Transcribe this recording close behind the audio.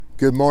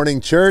Good morning,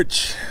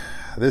 church.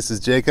 This is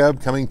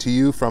Jacob coming to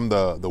you from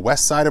the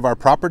west side of our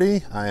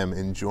property. I am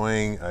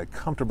enjoying a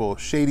comfortable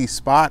shady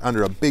spot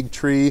under a big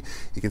tree.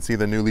 You can see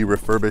the newly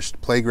refurbished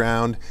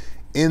playground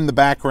in the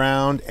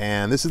background,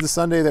 and this is the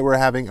Sunday that we're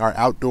having our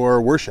outdoor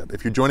worship.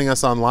 If you're joining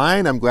us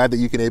online, I'm glad that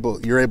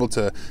you're able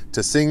to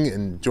sing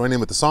and join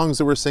in with the songs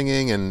that we're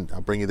singing, and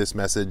I'll bring you this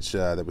message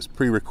that was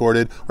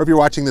pre-recorded. Or if you're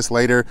watching this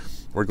later,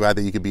 we're glad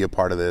that you could be a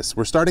part of this.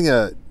 We're starting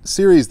a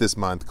series this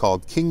month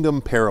called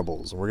Kingdom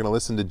Parables, and we're going to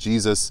listen to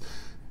Jesus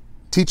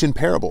teach in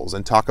parables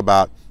and talk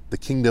about the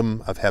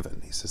kingdom of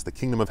heaven. He says the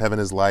kingdom of heaven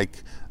is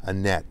like a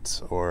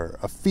net or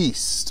a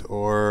feast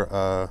or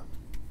a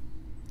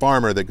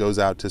farmer that goes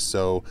out to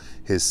sow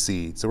his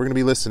seed. So we're going to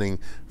be listening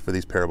for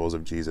these parables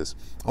of Jesus.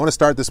 I want to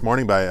start this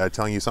morning by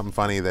telling you something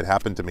funny that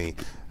happened to me.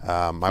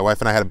 My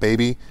wife and I had a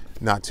baby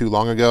not too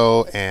long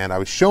ago, and I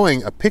was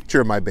showing a picture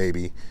of my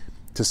baby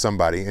to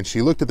somebody, and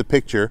she looked at the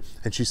picture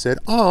and she said,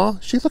 "Aw,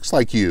 she looks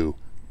like you,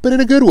 but in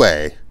a good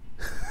way."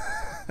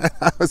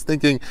 I was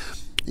thinking,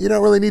 you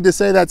don't really need to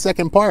say that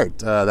second part.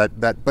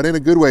 That "but in a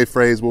good way"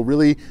 phrase will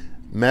really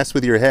mess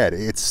with your head.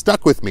 It's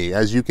stuck with me,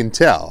 as you can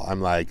tell. I'm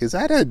like, is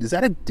that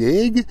a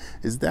dig?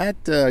 Is that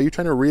you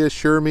trying to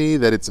reassure me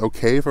that it's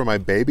okay for my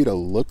baby to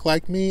look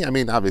like me? I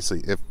mean,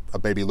 obviously, if a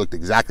baby looked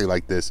exactly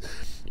like this,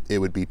 it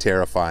would be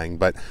terrifying.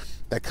 But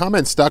that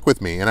comment stuck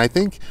with me, and I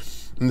think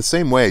in the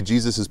same way,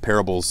 Jesus's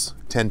parables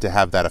tend to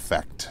have that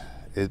effect.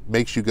 It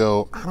makes you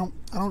go, I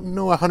don't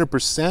know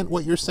 100%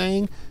 what you're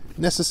saying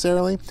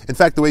necessarily. In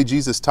fact, the way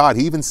Jesus taught,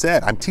 he even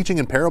said, "I'm teaching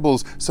in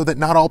parables so that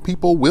not all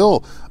people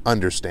will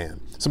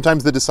understand."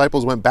 Sometimes the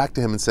disciples went back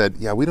to him and said,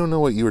 "Yeah, we don't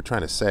know what you were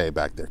trying to say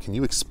back there. Can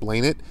you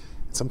explain it?"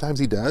 And sometimes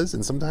he does,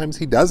 and sometimes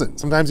he doesn't.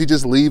 Sometimes he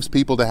just leaves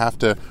people to have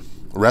to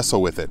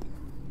wrestle with it.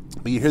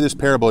 But you hear this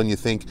parable and you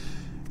think,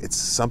 it's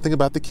something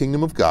about the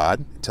kingdom of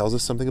God. It tells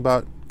us something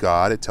about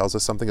God. It tells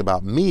us something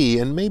about me,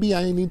 and maybe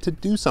I need to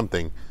do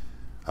something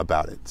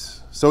about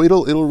it. So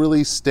it'll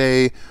really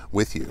stay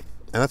with you.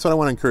 And that's what I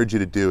want to encourage you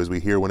to do as we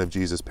hear one of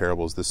Jesus'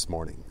 parables this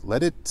morning.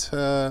 Let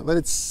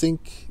it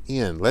sink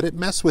in. Let it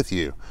mess with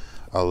you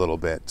a little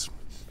bit.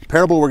 The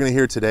parable we're going to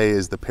hear today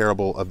is the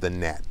parable of the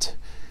net,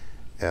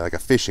 like a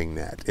fishing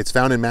net. It's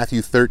found in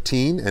Matthew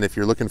 13, and if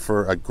you're looking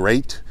for a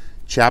great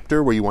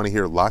chapter where you want to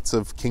hear lots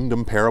of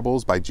kingdom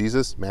parables by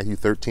Jesus, Matthew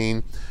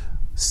 13,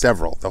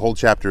 several. The whole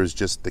chapter is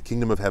just the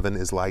kingdom of heaven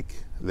is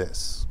like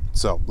this.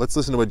 So let's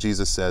listen to what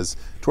Jesus says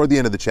toward the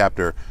end of the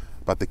chapter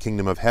about the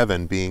kingdom of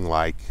heaven being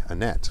like a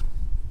net.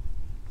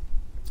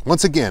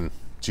 "Once again,"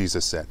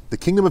 Jesus said, "the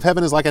kingdom of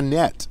heaven is like a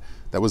net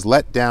that was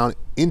let down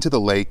into the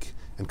lake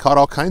and caught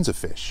all kinds of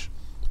fish.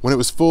 When it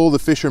was full, the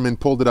fishermen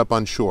pulled it up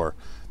on shore.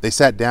 They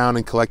sat down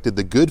and collected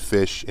the good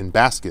fish in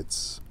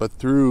baskets, but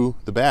threw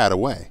the bad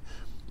away.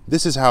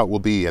 This is how it will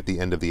be at the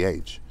end of the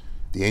age.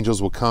 The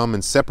angels will come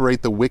and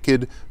separate the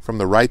wicked from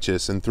the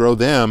righteous and throw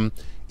them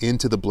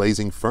into the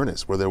blazing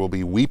furnace, where there will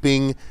be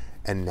weeping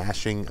and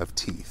gnashing of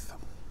teeth."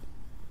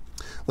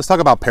 Let's talk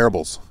about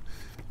parables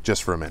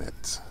just for a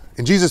minute.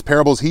 In Jesus'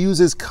 parables, he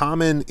uses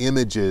common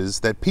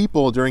images that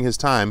people during his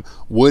time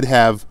would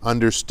have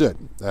understood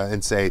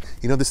and say,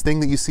 this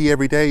thing that you see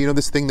every day,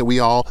 this thing that we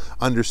all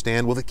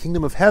understand. Well, the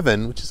kingdom of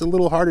heaven, which is a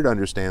little harder to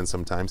understand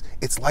sometimes,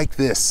 it's like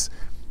this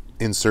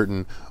in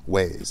certain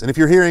ways. And if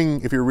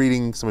you're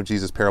reading some of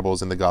Jesus'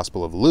 parables in the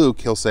Gospel of Luke,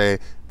 he'll say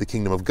the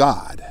kingdom of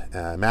God.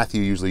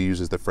 Matthew usually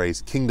uses the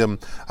phrase kingdom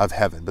of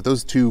heaven, but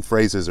those two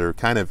phrases are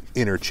kind of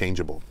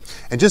interchangeable.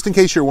 And just in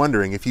case you're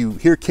wondering, if you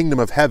hear kingdom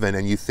of heaven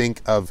and you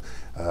think of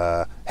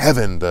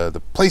heaven,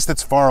 the place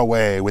that's far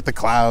away with the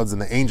clouds and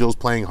the angels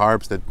playing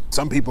harps that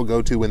some people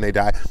go to when they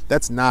die,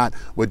 that's not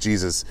what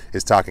Jesus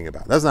is talking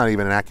about. That's not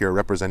even an accurate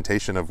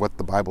representation of what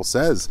the Bible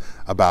says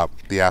about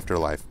the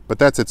afterlife, but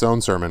that's its own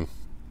sermon.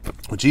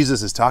 What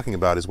Jesus is talking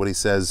about is what he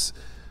says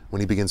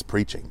when he begins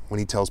preaching, when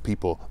he tells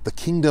people, the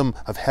kingdom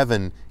of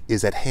heaven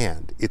is at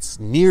hand. It's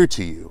near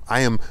to you.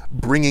 I am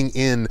bringing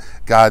in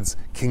God's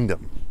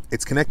kingdom.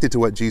 It's connected to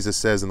what Jesus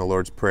says in the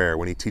Lord's Prayer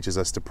when he teaches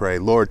us to pray,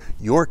 "Lord,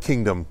 your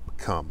kingdom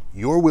come.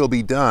 Your will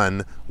be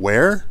done."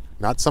 Where?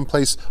 Not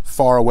someplace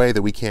far away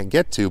that we can't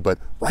get to, but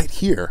right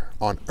here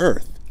on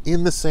earth,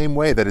 in the same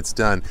way that it's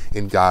done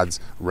in God's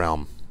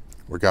realm,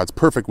 where God's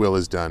perfect will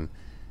is done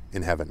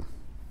in heaven.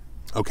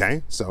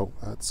 Okay, so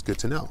that's good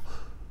to know.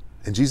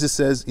 And Jesus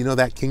says,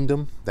 that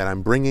kingdom that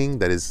I'm bringing,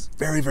 that is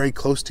very, very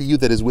close to you,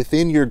 that is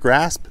within your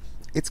grasp,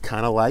 it's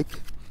kind of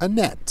like a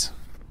net.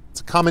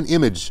 It's a common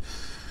image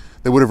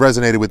that would have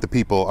resonated with the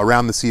people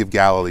around the Sea of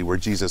Galilee where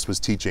Jesus was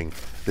teaching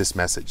this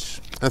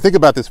message. Now think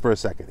about this for a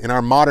second. In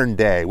our modern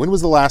day, when was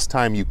the last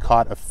time you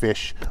caught a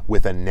fish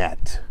with a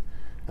net?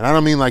 And I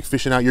don't mean like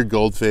fishing out your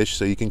goldfish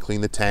so you can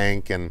clean the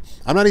tank, and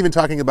I'm not even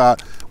talking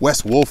about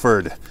Wes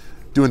Wolford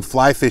doing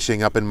fly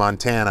fishing up in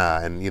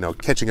Montana and,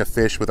 catching a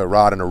fish with a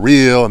rod and a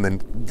reel and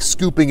then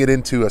scooping it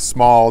into a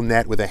small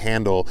net with a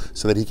handle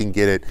so that he can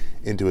get it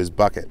into his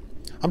bucket.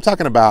 I'm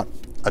talking about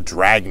a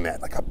drag net,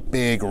 like a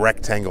big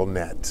rectangle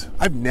net.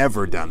 I've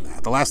never done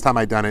that. The last time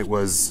I done it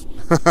was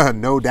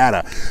No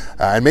data.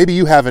 And maybe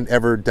you haven't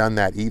ever done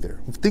that either.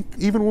 Think,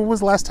 even when was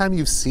the last time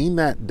you've seen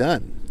that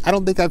done? I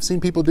don't think I've seen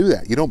people do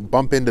that. You don't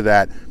bump into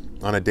that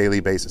on a daily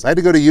basis. I had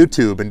to go to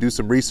YouTube and do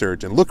some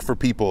research and look for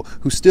people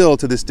who still,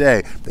 to this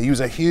day, they use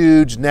a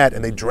huge net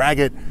and they drag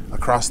it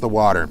across the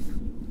water.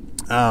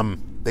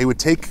 They would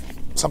take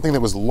something that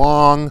was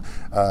long,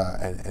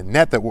 a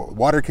net that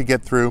water could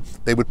get through.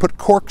 They would put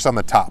corks on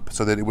the top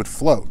so that it would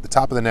float. The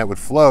top of the net would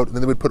float, and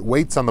then they would put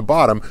weights on the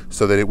bottom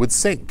so that it would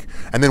sink.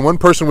 And then one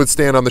person would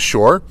stand on the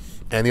shore,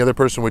 and the other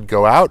person would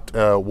go out,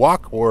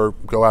 walk, or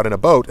go out in a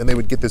boat, and they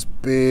would get this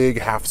big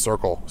half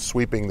circle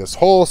sweeping this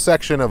whole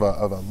section of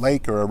a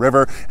lake or a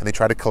river, and they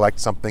try to collect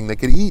something they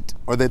could eat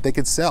or that they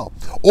could sell.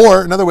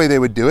 Or another way they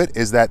would do it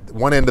is that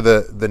one end of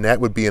the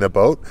net would be in a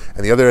boat,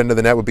 and the other end of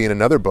the net would be in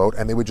another boat,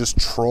 and they would just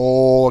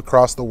troll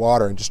across the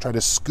water and just try to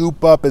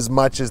scoop up as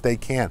much as they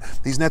can.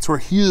 These nets were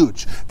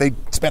huge. They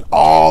spent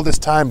all this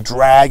time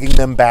dragging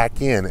them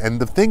back in. And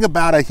the thing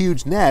about a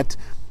huge net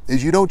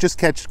is you don't just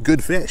catch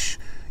good fish.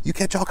 You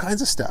catch all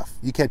kinds of stuff.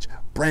 You catch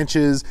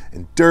branches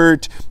and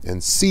dirt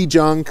and sea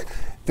junk,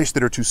 fish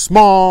that are too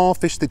small,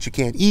 fish that you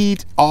can't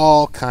eat,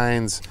 all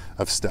kinds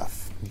of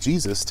stuff.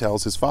 Jesus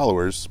tells his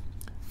followers,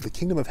 the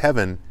kingdom of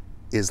heaven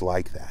is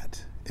like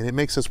that. And it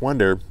makes us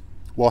wonder,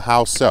 well,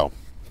 how so?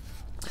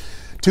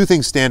 Two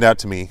things stand out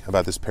to me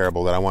about this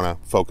parable that I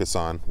want to focus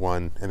on,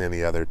 one and then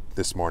the other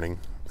this morning.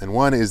 And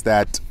one is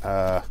that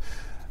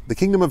the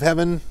kingdom of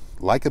heaven,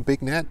 like a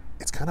big net,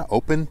 it's kind of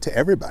open to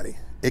everybody.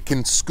 It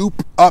can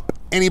scoop up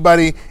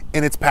anybody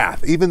in its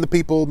path, even the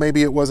people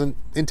maybe it wasn't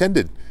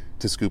intended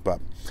to scoop up.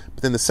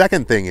 But then the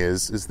second thing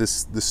is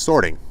this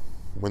sorting.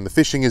 When the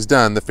fishing is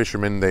done, the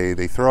fishermen,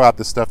 they throw out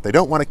the stuff they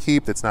don't want to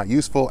keep, that's not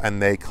useful,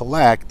 and they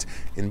collect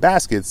in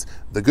baskets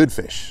the good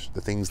fish,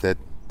 the things that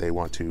they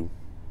want to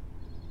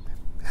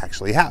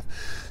actually have.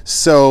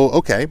 So,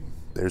 okay,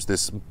 there's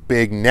this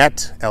big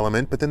net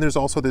element, but then there's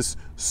also this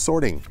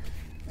sorting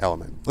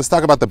element. Let's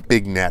talk about the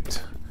big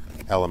net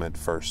element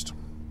first.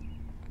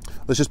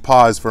 Let's just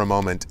pause for a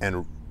moment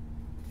and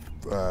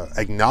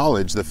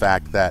acknowledge the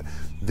fact that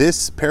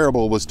this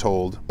parable was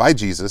told by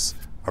Jesus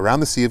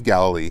around the Sea of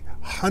Galilee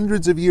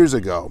hundreds of years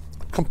ago,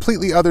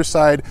 completely other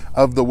side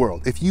of the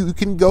world. If you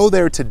can go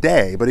there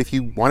today, but if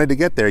you wanted to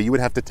get there, you would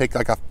have to take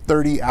like a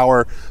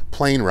 30-hour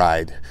plane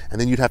ride,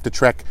 and then you'd have to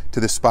trek to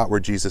the spot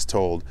where Jesus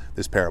told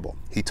this parable.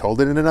 He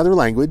told it in another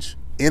language,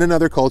 in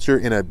another culture,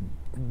 in a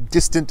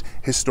distant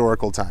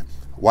historical time.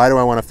 Why do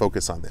I want to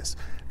focus on this?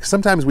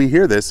 Sometimes we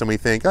hear this and we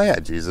think, oh yeah,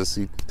 Jesus,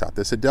 he taught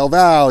this at Del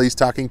Val, he's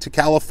talking to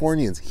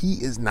Californians.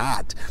 He is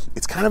not.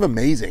 It's kind of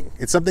amazing.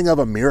 It's something of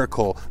a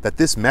miracle that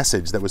this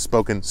message that was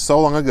spoken so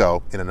long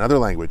ago in another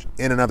language,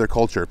 in another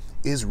culture,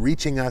 is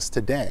reaching us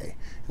today.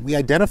 And we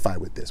identify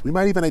with this. We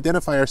might even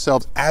identify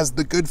ourselves as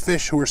the good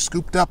fish who are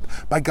scooped up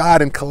by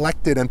God and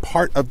collected and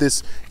part of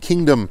this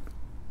kingdom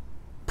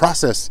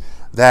process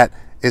that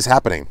is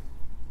happening.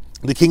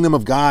 The kingdom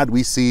of God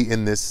we see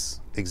in this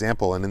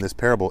example and in this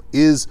parable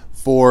is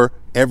for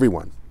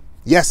everyone.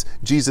 Yes,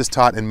 Jesus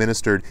taught and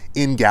ministered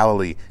in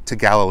Galilee to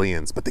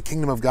Galileans, but the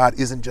kingdom of God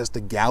isn't just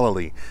a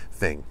Galilee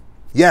thing.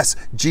 Yes,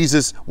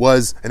 Jesus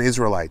was an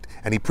Israelite,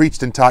 and he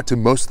preached and taught to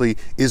mostly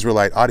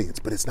Israelite audience,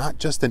 but it's not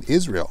just an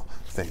Israel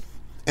thing.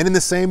 And in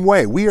the same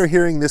way, we are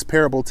hearing this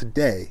parable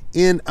today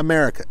in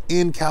America,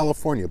 in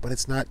California, but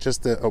it's not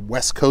just a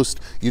West Coast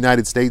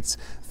United States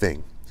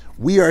thing.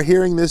 We are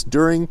hearing this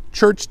during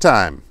church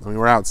time. I mean,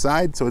 we're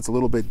outside, so it's a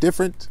little bit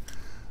different,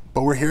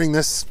 but we're hearing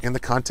this in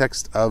the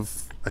context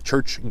of a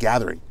church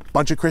gathering, a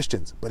bunch of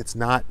Christians, but it's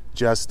not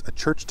just a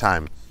church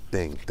time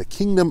thing. The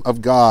kingdom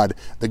of God,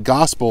 the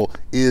gospel,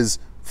 is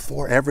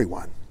for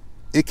everyone.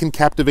 It can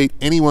captivate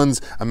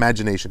anyone's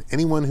imagination,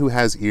 anyone who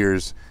has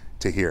ears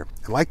to hear.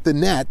 And like the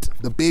net,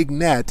 the big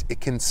net, it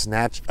can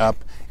snatch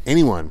up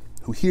anyone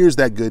who hears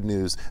that good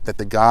news that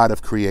the God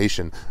of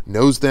creation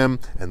knows them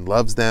and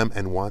loves them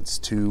and wants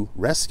to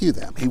rescue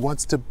them. He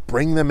wants to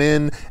bring them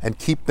in and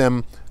keep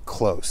them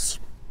close.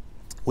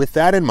 With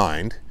that in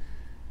mind,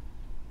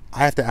 I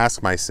have to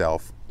ask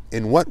myself,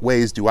 in what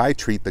ways do I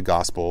treat the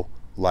gospel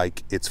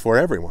like it's for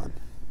everyone?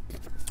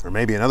 Or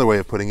maybe another way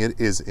of putting it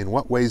is, in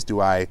what ways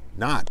do I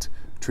not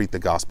treat the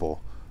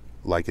gospel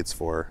like it's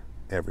for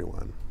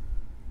everyone?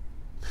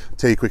 I'll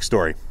tell you a quick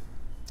story.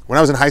 When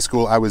I was in high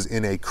school, I was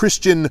in a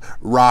Christian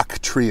rock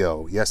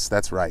trio. Yes,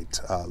 that's right.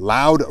 A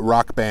loud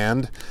rock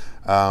band.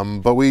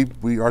 But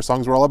our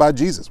songs were all about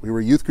Jesus. We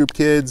were youth group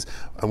kids,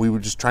 and we were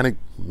just trying to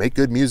make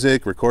good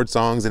music, record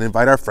songs, and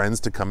invite our friends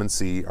to come and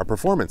see our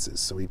performances.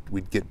 So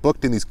we'd get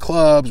booked in these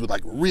clubs with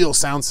like real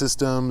sound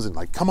systems and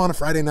like, come on a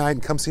Friday night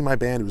and come see my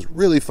band. It was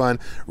really fun,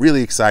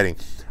 really exciting.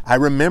 I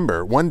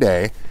remember one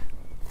day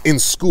in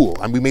school,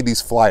 and we made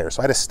these flyers.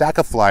 So I had a stack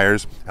of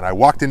flyers, and I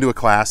walked into a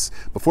class.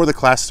 Before the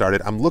class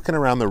started, I'm looking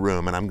around the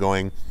room, and I'm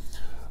going,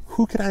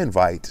 who can I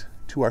invite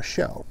to our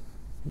show?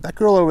 That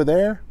girl over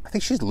there, I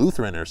think she's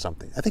Lutheran or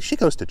something. I think she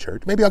goes to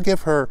church. Maybe I'll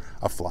give her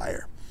a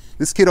flyer.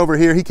 This kid over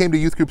here, he came to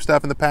youth group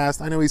stuff in the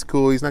past. I know he's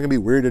cool. He's not going to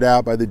be weirded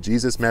out by the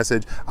Jesus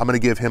message. I'm going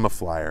to give him a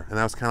flyer. And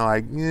I was kind of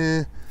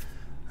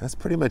like, That's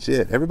pretty much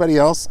it. Everybody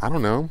else, I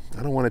don't know.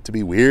 I don't want it to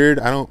be weird.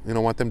 I don't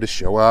want them to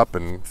show up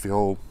and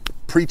feel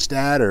preached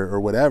at or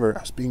whatever.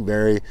 I was being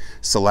very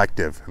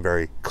selective and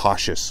very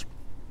cautious.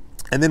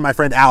 And then my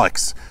friend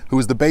Alex, who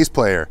was the bass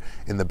player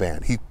in the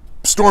band, he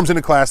storms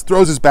into class,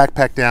 throws his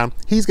backpack down.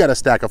 He's got a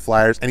stack of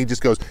flyers, and he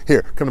just goes,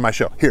 here, come to my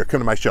show. Here, come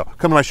to my show.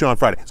 Come to my show on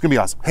Friday. It's going to be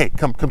awesome. Hey,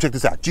 come check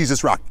this out.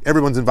 Jesus Rock.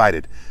 Everyone's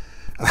invited.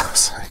 And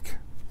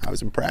I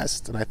was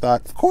impressed. And I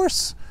thought, of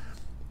course.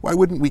 Why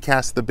wouldn't we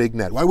cast the big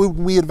net? Why wouldn't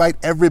we invite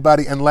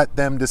everybody and let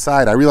them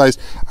decide? I realized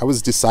I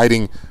was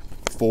deciding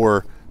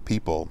for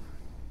people.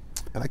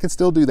 And I can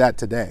still do that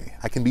today.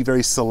 I can be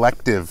very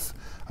selective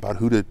about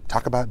who to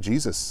talk about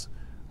Jesus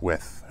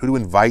with, who to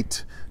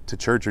invite to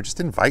church, or just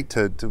invite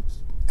to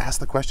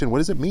ask the question, what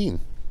does it mean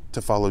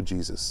to follow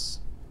Jesus?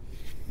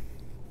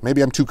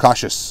 Maybe I'm too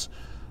cautious,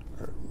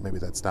 or maybe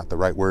that's not the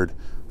right word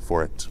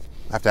for it.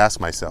 I have to ask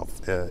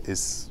myself,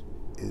 is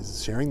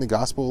sharing the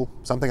gospel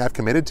something I've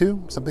committed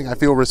to, something I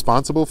feel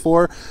responsible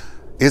for?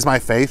 Is my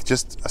faith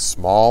just a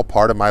small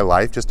part of my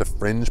life, just a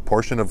fringe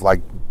portion of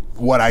like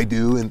what I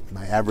do in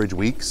my average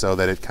week, so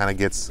that it kind of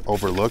gets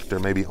overlooked or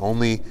maybe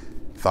only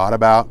thought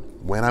about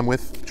when I'm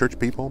with church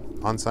people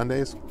on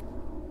Sundays?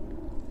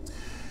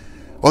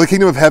 Well, the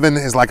kingdom of heaven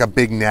is like a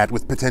big net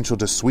with potential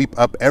to sweep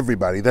up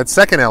everybody. That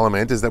second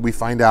element is that we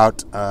find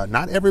out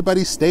not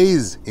everybody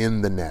stays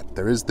in the net.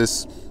 There is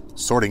this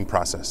sorting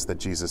process that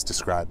Jesus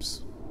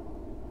describes.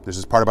 There's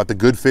this part about the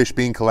good fish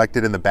being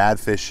collected and the bad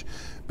fish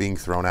being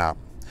thrown out.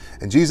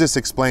 And Jesus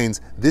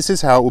explains this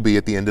is how it will be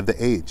at the end of the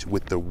age,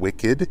 with the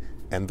wicked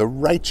and the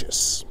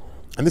righteous.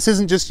 And this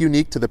isn't just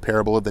unique to the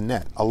parable of the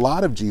net. A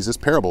lot of Jesus'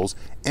 parables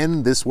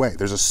end this way.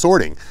 There's a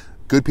sorting.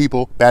 Good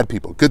people,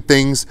 good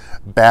things,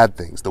 bad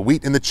things. The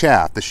wheat and the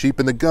chaff, the sheep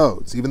and the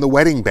goats, even the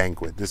wedding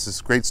banquet. This is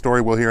a great story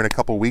we'll hear in a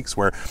couple weeks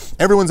where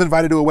everyone's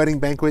invited to a wedding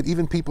banquet,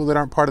 even people that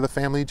aren't part of the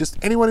family. Just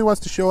anyone who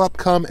wants to show up,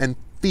 come and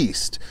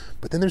feast.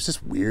 But then there's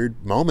this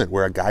weird moment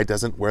where a guy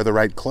doesn't wear the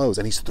right clothes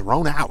and he's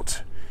thrown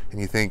out. And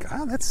you think,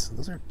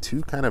 those are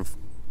two kind of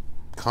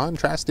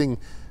contrasting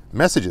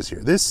messages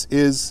here. This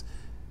is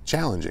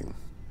challenging.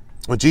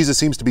 What Jesus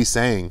seems to be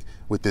saying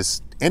with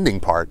this ending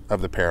part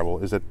of the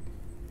parable is that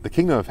the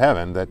kingdom of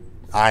heaven that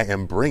I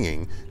am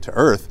bringing to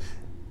earth,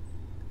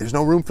 there's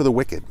no room for the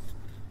wicked.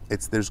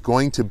 There's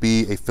going to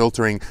be a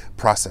filtering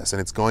process, and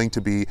it's going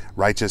to be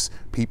righteous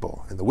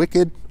people. And the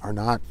wicked are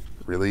not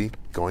really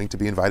going to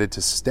be invited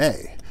to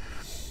stay.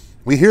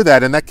 We hear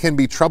that, and that can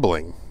be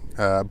troubling.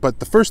 But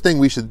the first thing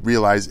we should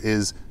realize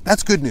is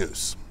that's good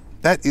news.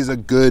 That is a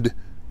good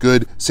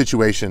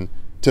situation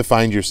to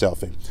find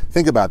yourself in.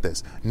 Think about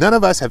this. None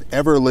of us have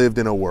ever lived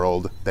in a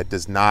world that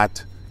does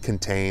not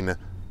contain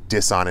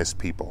dishonest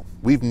people.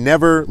 We've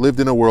never lived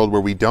in a world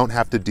where we don't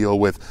have to deal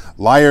with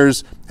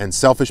liars and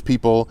selfish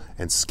people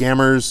and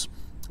scammers,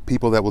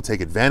 people that will take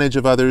advantage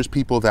of others,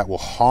 people that will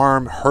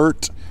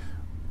hurt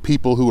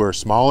people who are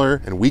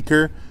smaller and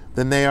weaker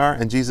than they are.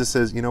 And Jesus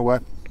says, you know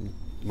what?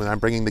 When I'm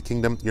bringing the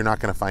kingdom, you're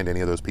not going to find any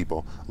of those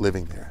people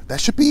living there.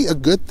 That should be a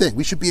good thing.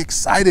 We should be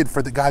excited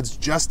for God's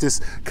justice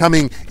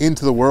coming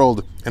into the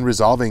world and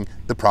resolving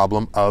the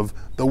problem of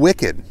the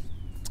wicked.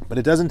 But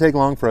it doesn't take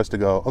long for us to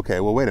go, okay,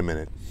 well, wait a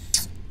minute.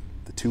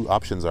 The two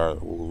options are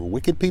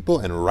wicked people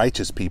and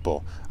righteous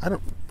people. I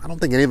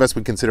don't think any of us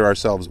would consider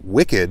ourselves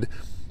wicked,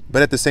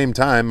 but at the same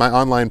time, my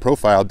online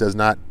profile does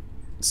not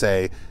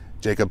say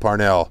Jacob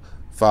Parnell,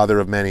 father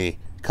of many,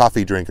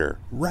 coffee drinker,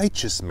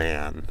 righteous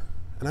man.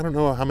 And I don't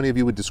know how many of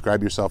you would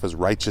describe yourself as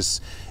righteous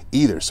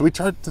either. So we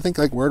try to think,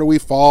 like, where do we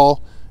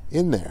fall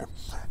in there?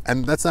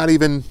 And that's not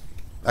even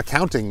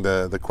accounting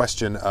the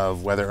question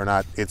of whether or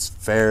not it's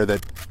fair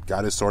that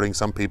God is sorting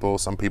some people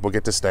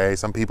get to stay,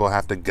 some people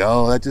have to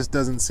go. That just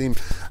doesn't seem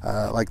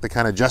like the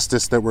kind of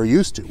justice that we're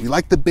used to. We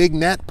like the big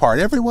net part.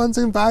 Everyone's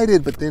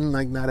invited, but then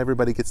like not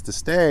everybody gets to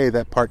stay.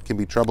 That part can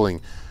be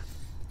troubling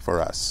for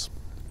us.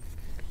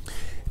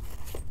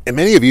 And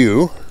many of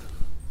you,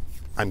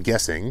 I'm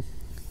guessing,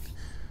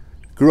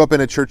 grew up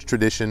in a church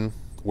tradition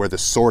where the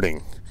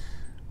sorting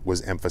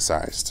was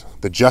emphasized,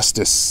 the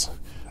justice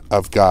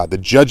of God, the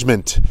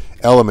judgment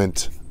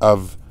element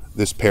of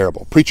this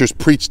parable. Preachers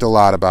preached a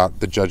lot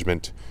about the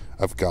judgment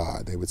of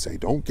God. They would say,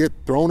 don't get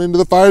thrown into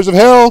the fires of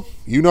hell.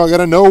 You got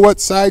to know what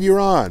side you're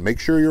on.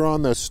 Make sure you're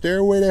on the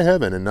stairway to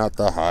heaven and not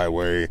the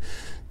highway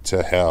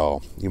to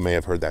hell. You may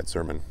have heard that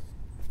sermon.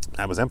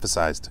 That was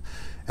emphasized.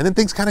 And then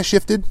things kind of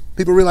shifted.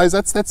 People realized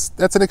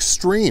that's an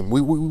extreme.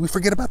 We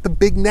forget about the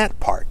big net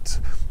part.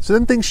 So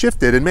then things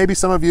shifted, and maybe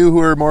some of you who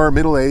are more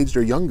middle-aged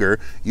or younger,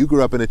 you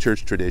grew up in a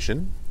church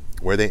tradition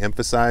where they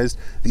emphasized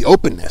the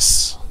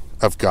openness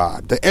of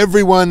God, that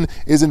everyone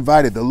is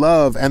invited, the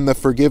love and the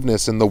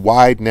forgiveness and the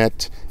wide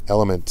net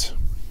element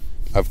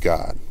of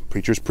God.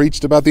 Preachers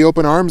preached about the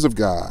open arms of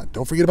God.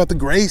 Don't forget about the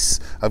grace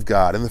of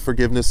God and the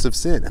forgiveness of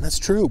sin. And that's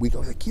true. We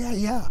go like,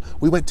 yeah,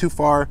 we went too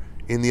far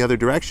in the other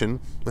direction.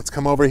 Let's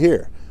come over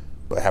here.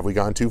 But have we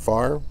gone too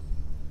far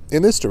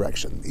in this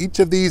direction? Each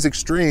of these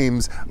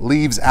extremes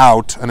leaves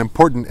out an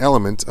important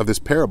element of this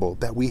parable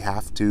that we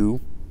have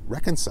to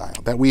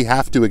reconcile, that we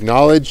have to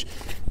acknowledge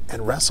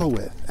and wrestle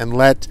with and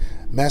let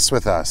mess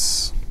with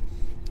us.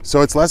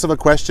 So it's less of a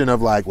question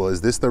of like, well,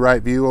 is this the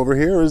right view over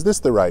here or is this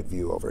the right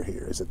view over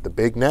here? Is it the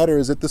big net or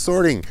is it the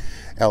sorting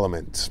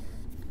element?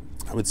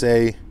 I would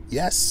say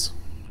yes.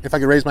 If I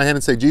could raise my hand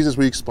and say, Jesus,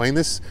 will you explain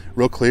this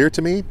real clear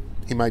to me?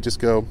 He might just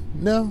go,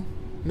 no.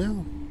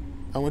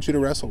 I want you to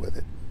wrestle with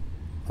it.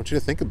 I want you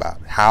to think about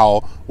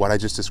how what I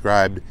just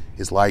described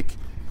is like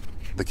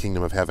the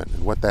kingdom of heaven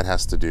and what that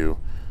has to do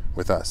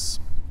with us.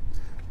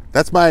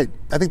 I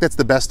think that's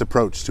the best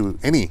approach to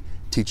any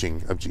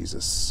teaching of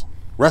Jesus.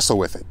 Wrestle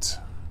with it.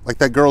 Like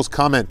that girl's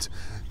comment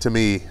to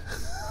me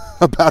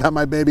about how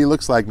my baby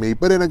looks like me,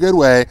 but in a good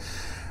way.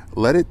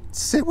 Let it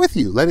sit with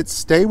you. Let it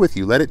stay with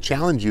you. Let it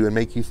challenge you and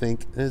make you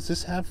think, is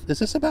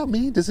this about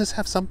me? Does this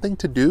have something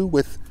to do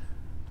with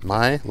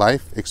my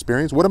life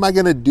experience? What am I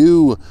going to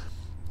do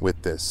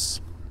with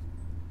this?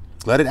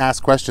 Let it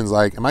ask questions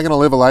like, am I going to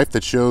live a life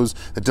that shows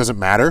that doesn't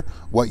matter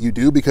what you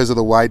do because of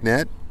the wide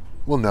net?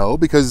 Well, no,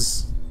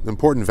 because the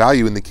important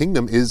value in the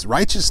kingdom is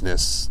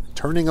righteousness,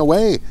 turning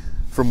away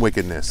from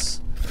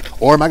wickedness.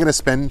 Or am I going to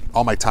spend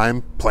all my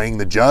time playing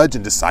the judge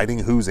and deciding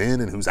who's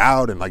in and who's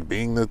out and like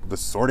being the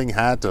sorting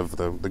hat of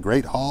the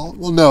great hall?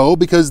 Well, no,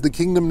 because the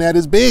kingdom net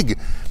is big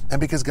and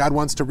because God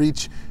wants to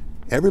reach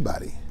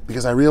everybody.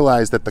 Because I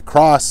realize that the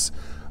cross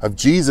of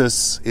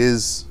Jesus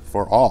is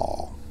for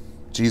all.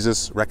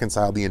 Jesus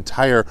reconciled the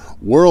entire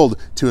world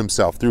to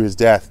himself through his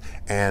death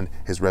and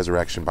his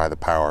resurrection by the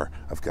power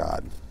of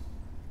God.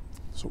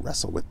 So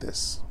wrestle with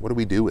this. What do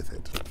we do with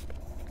it?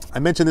 I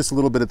mentioned this a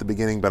little bit at the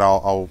beginning, but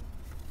I'll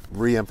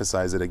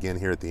re-emphasize it again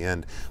here at the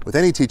end. With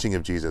any teaching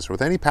of Jesus or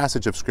with any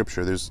passage of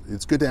Scripture,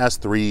 it's good to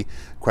ask three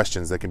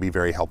questions that can be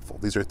very helpful.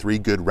 These are three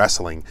good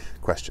wrestling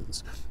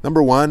questions.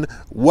 Number one,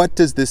 what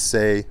does this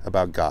say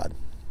about God?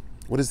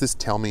 What does this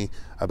tell me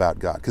about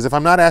God? Because if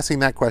I'm not asking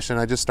that question,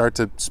 I just start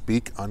to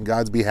speak on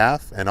God's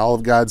behalf, and all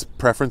of God's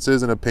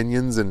preferences and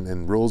opinions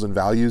and rules and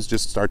values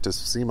just start to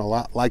seem a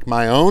lot like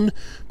my own,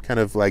 kind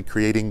of like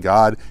creating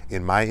God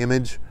in my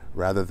image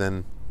rather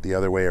than the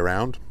other way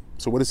around.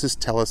 So what does this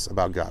tell us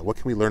about God? What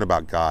can we learn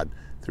about God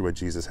through what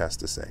Jesus has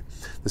to say?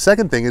 The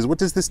second thing is, what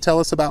does this tell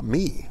us about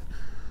me?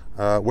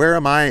 Where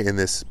am I in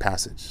this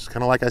passage? It's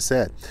kind of like I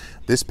said,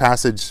 this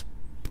passage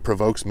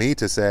provokes me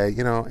to say,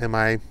 am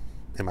I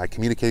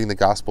communicating the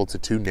gospel to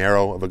too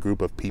narrow of a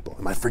group of people?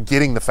 Am I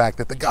forgetting the fact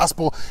that the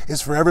gospel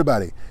is for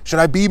everybody? Should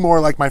I be more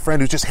like my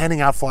friend who's just handing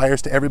out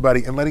flyers to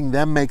everybody and letting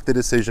them make the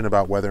decision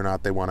about whether or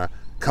not they want to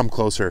come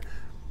closer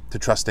to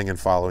trusting and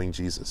following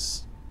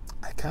Jesus?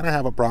 I kind of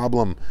have a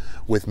problem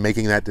with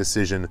making that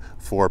decision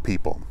for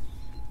people,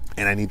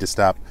 and I need to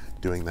stop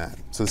doing that.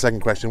 So the second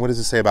question, what does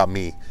it say about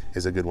me,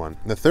 is a good one.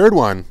 And the third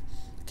one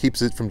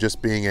keeps it from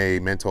just being a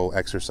mental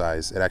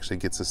exercise. It actually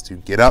gets us to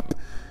get up,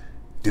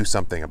 do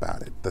something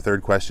about it. The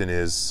third question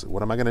is,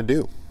 what am I going to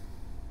do?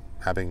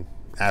 Having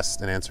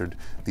asked and answered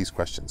these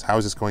questions, how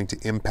is this going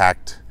to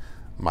impact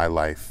my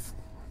life?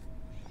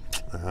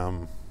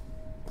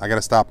 I got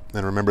to stop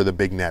and remember the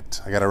big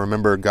net. I got to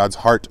remember God's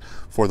heart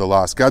for the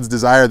lost, God's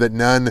desire that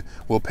none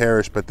will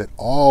perish, but that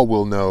all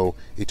will know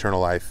eternal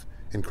life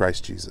in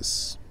Christ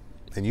Jesus.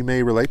 And you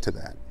may relate to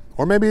that.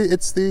 Or maybe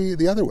it's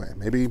the other way.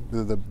 Maybe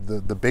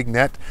the big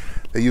net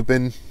that you've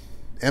been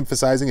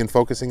emphasizing and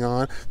focusing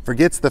on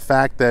forgets the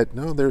fact that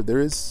no,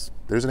 there's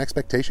an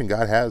expectation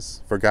God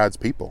has for God's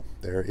people.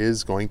 There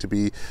is going to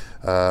be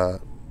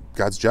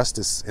God's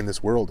justice in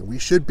this world, and we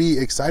should be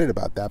excited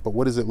about that. But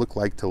what does it look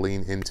like to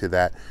lean into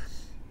that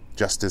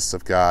justice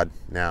of God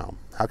now?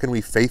 How can we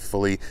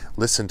faithfully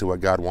listen to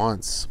what God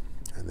wants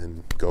and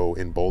then go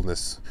in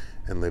boldness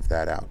and live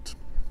that out?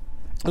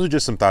 Those are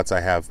just some thoughts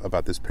I have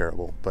about this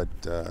parable, but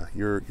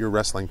your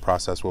wrestling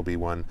process will be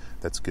one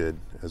that's good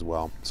as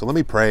well. So let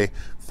me pray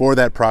for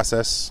that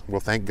process. We'll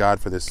thank God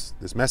for this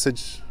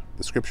message,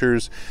 the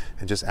scriptures,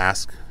 and just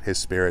ask his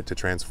Spirit to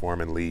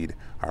transform and lead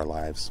our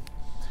lives.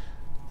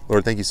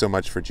 Lord, thank you so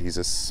much for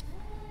Jesus.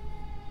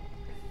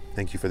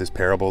 Thank you for this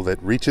parable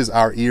that reaches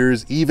our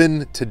ears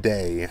even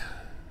today.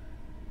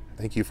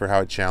 Thank you for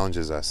how it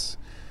challenges us.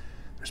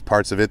 There's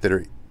parts of it that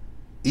are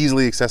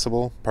easily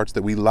accessible, parts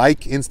that we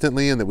like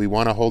instantly and that we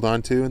want to hold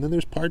on to, and then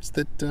there's parts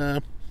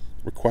that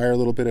require a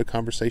little bit of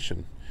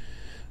conversation,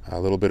 a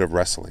little bit of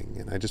wrestling.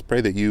 And I just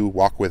pray that you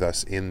walk with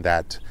us in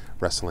that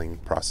wrestling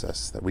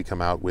process, that we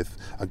come out with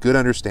a good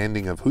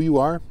understanding of who you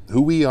are,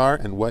 who we are,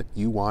 and what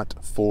you want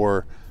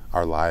for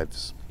our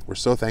lives. We're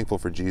so thankful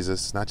for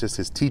Jesus, not just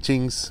his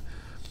teachings,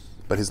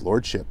 but his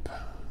lordship,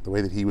 the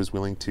way that he was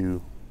willing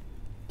to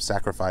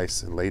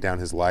sacrifice and lay down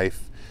his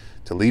life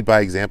to lead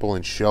by example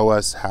and show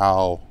us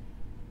how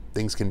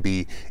things can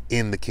be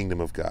in the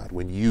kingdom of God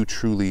when you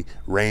truly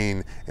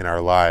reign in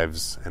our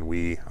lives and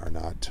we are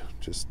not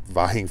just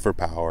vying for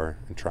power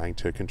and trying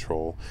to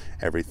control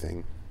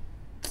everything.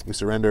 We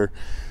surrender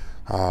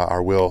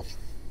our will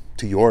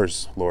to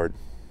yours, Lord.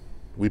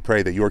 We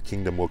pray that your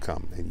kingdom will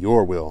come and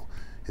your will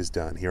is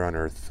done here on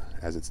earth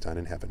as it's done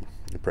in heaven.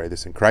 We pray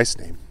this in Christ's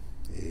name.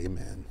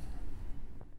 Amen.